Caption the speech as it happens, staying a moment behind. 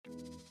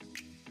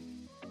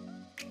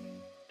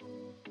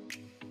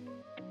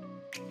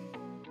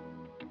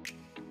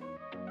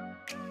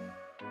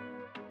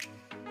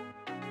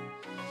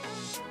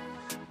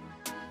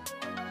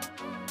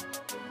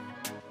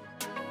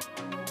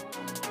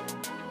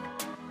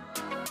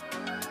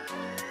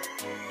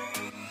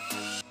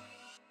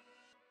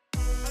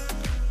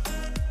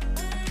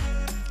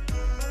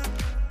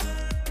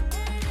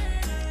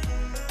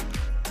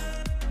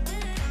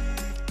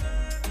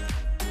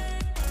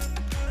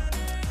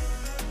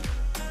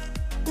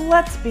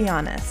Let's be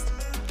honest,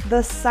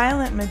 the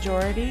silent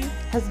majority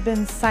has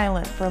been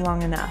silent for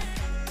long enough.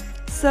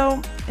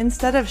 So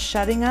instead of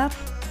shutting up,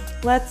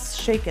 let's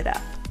shake it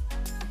up.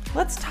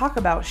 Let's talk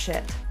about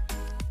shit.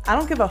 I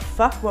don't give a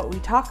fuck what we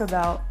talk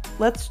about,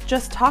 let's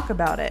just talk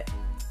about it.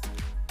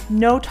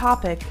 No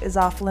topic is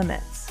off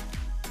limits.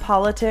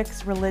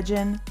 Politics,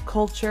 religion,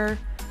 culture,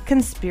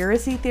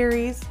 conspiracy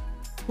theories,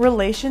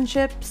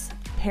 relationships,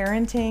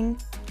 parenting,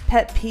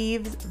 pet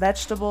peeves,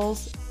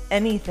 vegetables,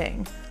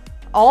 anything.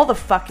 All the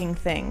fucking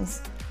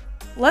things.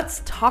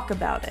 Let's talk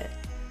about it.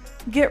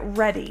 Get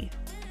ready.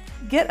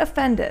 Get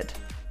offended.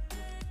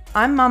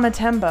 I'm Mama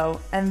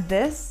Tembo, and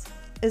this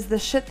is the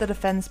Shit That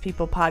Offends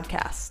People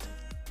podcast.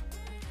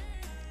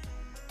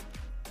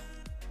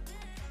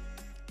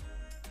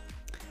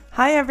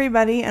 Hi,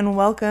 everybody, and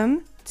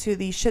welcome to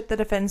the Shit That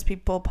Offends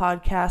People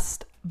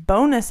podcast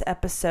bonus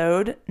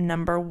episode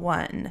number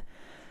 1.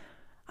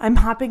 I'm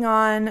hopping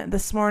on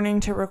this morning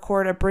to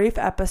record a brief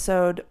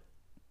episode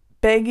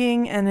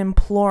begging and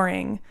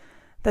imploring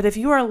that if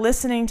you are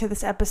listening to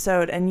this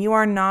episode and you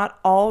are not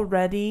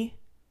already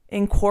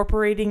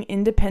incorporating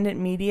independent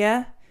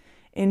media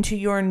into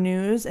your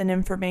news and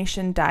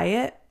information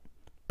diet,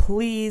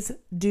 please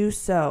do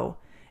so.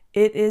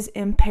 It is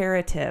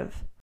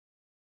imperative.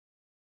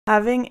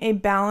 Having a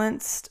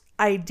balanced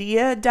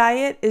idea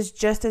diet is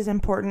just as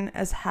important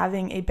as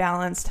having a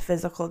balanced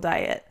physical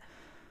diet.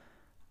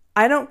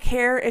 I don't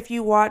care if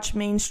you watch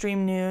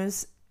mainstream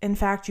news. In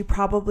fact, you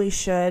probably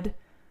should,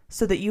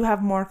 so that you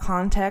have more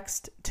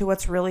context to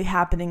what's really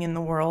happening in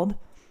the world.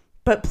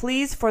 But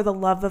please, for the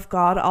love of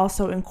God,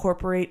 also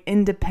incorporate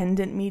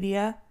independent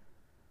media.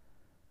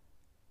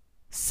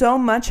 So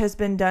much has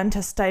been done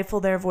to stifle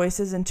their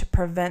voices and to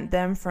prevent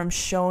them from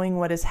showing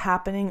what is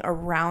happening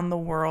around the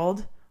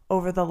world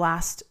over the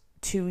last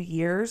 2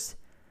 years.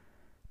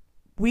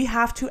 We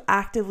have to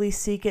actively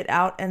seek it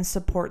out and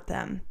support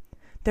them.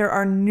 There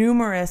are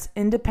numerous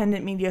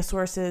independent media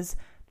sources,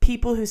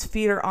 people whose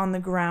feet are on the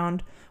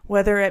ground,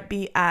 whether it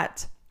be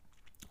at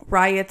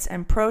riots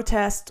and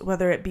protests,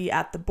 whether it be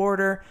at the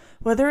border,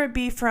 whether it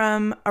be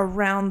from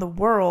around the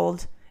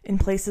world in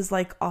places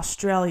like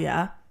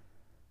Australia,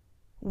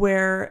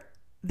 where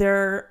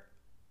their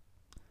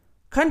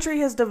country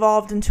has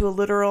devolved into a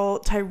literal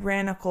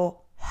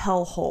tyrannical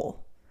hellhole.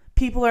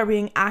 People are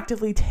being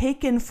actively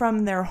taken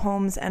from their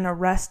homes and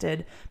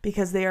arrested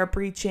because they are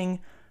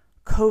breaching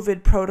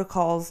COVID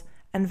protocols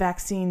and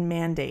vaccine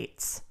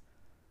mandates.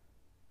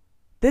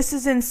 This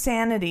is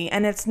insanity,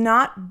 and it's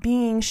not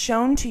being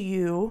shown to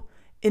you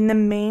in the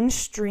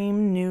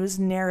mainstream news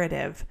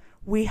narrative.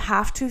 We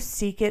have to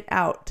seek it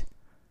out.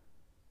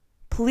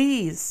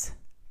 Please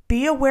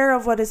be aware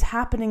of what is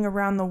happening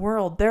around the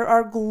world. There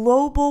are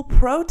global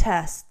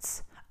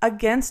protests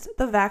against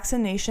the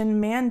vaccination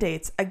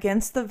mandates,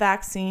 against the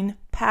vaccine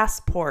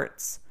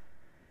passports.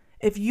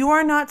 If you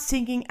are not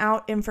seeking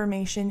out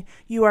information,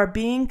 you are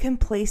being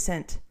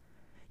complacent.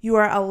 You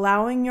are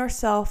allowing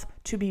yourself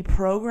to be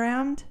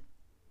programmed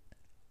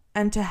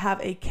and to have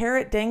a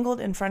carrot dangled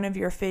in front of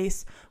your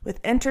face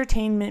with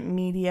entertainment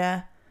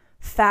media,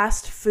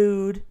 fast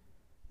food,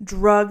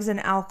 drugs and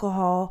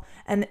alcohol,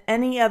 and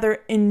any other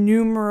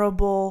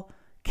innumerable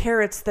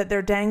carrots that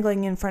they're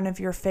dangling in front of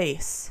your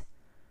face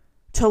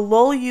to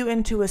lull you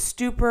into a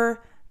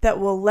stupor that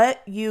will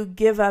let you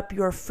give up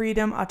your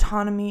freedom,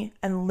 autonomy,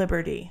 and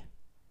liberty.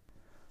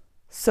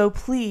 So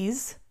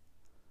please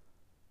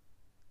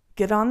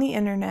get on the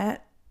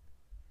internet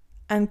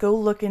and go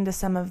look into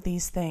some of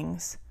these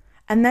things.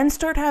 And then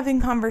start having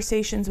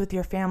conversations with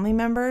your family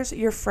members,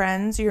 your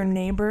friends, your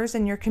neighbors,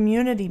 and your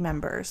community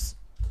members.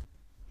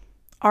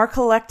 Our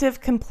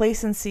collective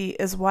complacency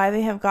is why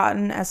they have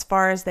gotten as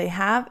far as they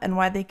have and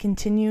why they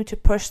continue to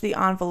push the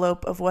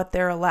envelope of what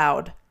they're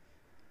allowed.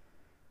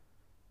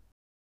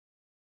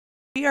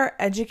 We are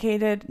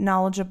educated,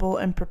 knowledgeable,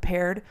 and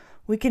prepared.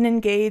 We can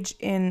engage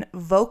in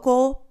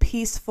vocal,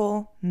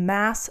 peaceful,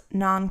 mass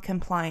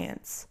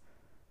non-compliance.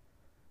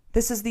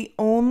 This is the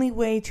only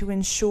way to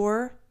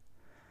ensure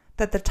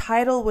that the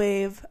tidal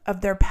wave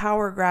of their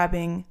power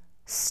grabbing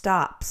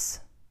stops.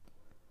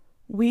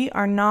 We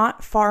are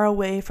not far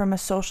away from a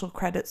social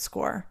credit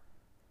score.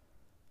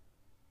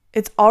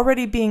 It's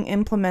already being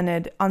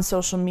implemented on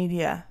social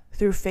media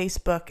through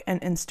Facebook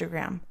and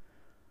Instagram,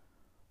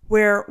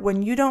 where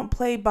when you don't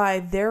play by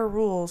their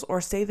rules or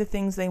say the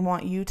things they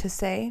want you to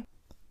say,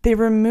 they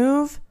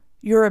remove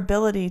your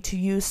ability to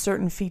use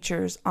certain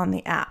features on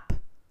the app.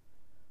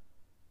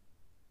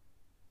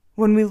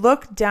 When we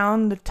look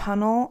down the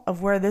tunnel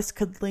of where this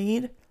could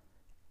lead,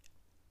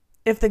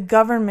 if the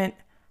government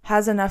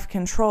has enough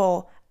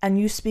control and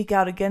you speak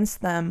out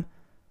against them,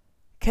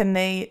 can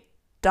they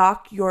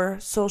dock your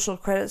social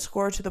credit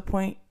score to the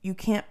point you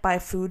can't buy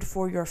food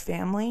for your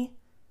family?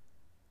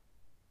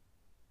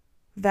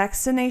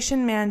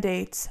 Vaccination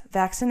mandates,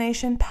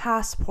 vaccination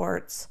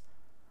passports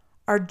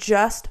are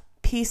just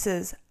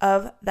pieces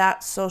of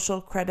that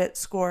social credit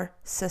score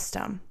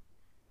system.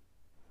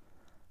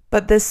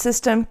 But this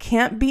system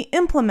can't be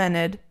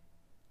implemented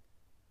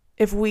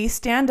if we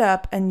stand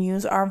up and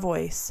use our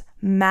voice.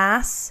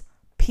 Mass,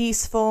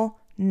 peaceful,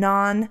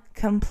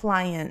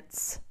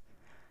 non-compliance.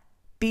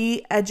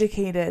 Be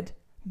educated.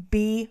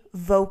 Be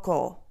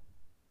vocal.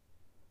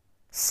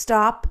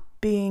 Stop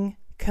being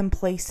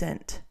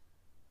complacent.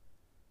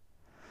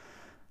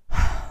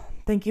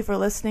 Thank you for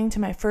listening to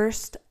my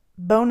first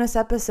bonus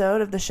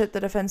episode of the Shit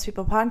That Offends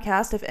People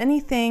podcast. If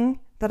anything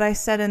that I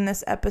said in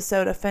this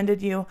episode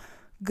offended you,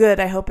 good.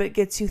 I hope it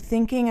gets you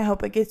thinking. I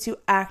hope it gets you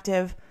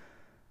active.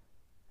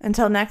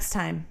 Until next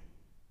time,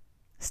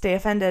 stay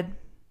offended.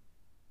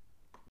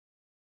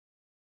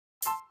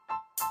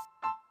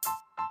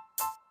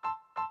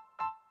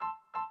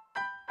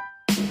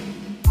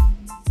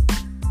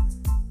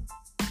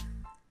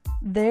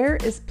 There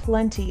is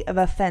plenty of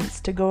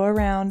offense to go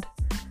around.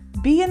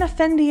 Be an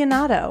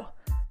offendianato.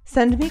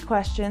 Send me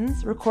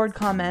questions, record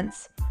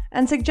comments,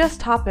 and suggest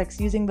topics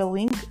using the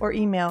link or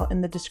email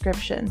in the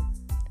description.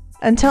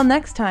 Until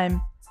next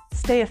time,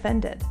 stay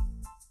offended.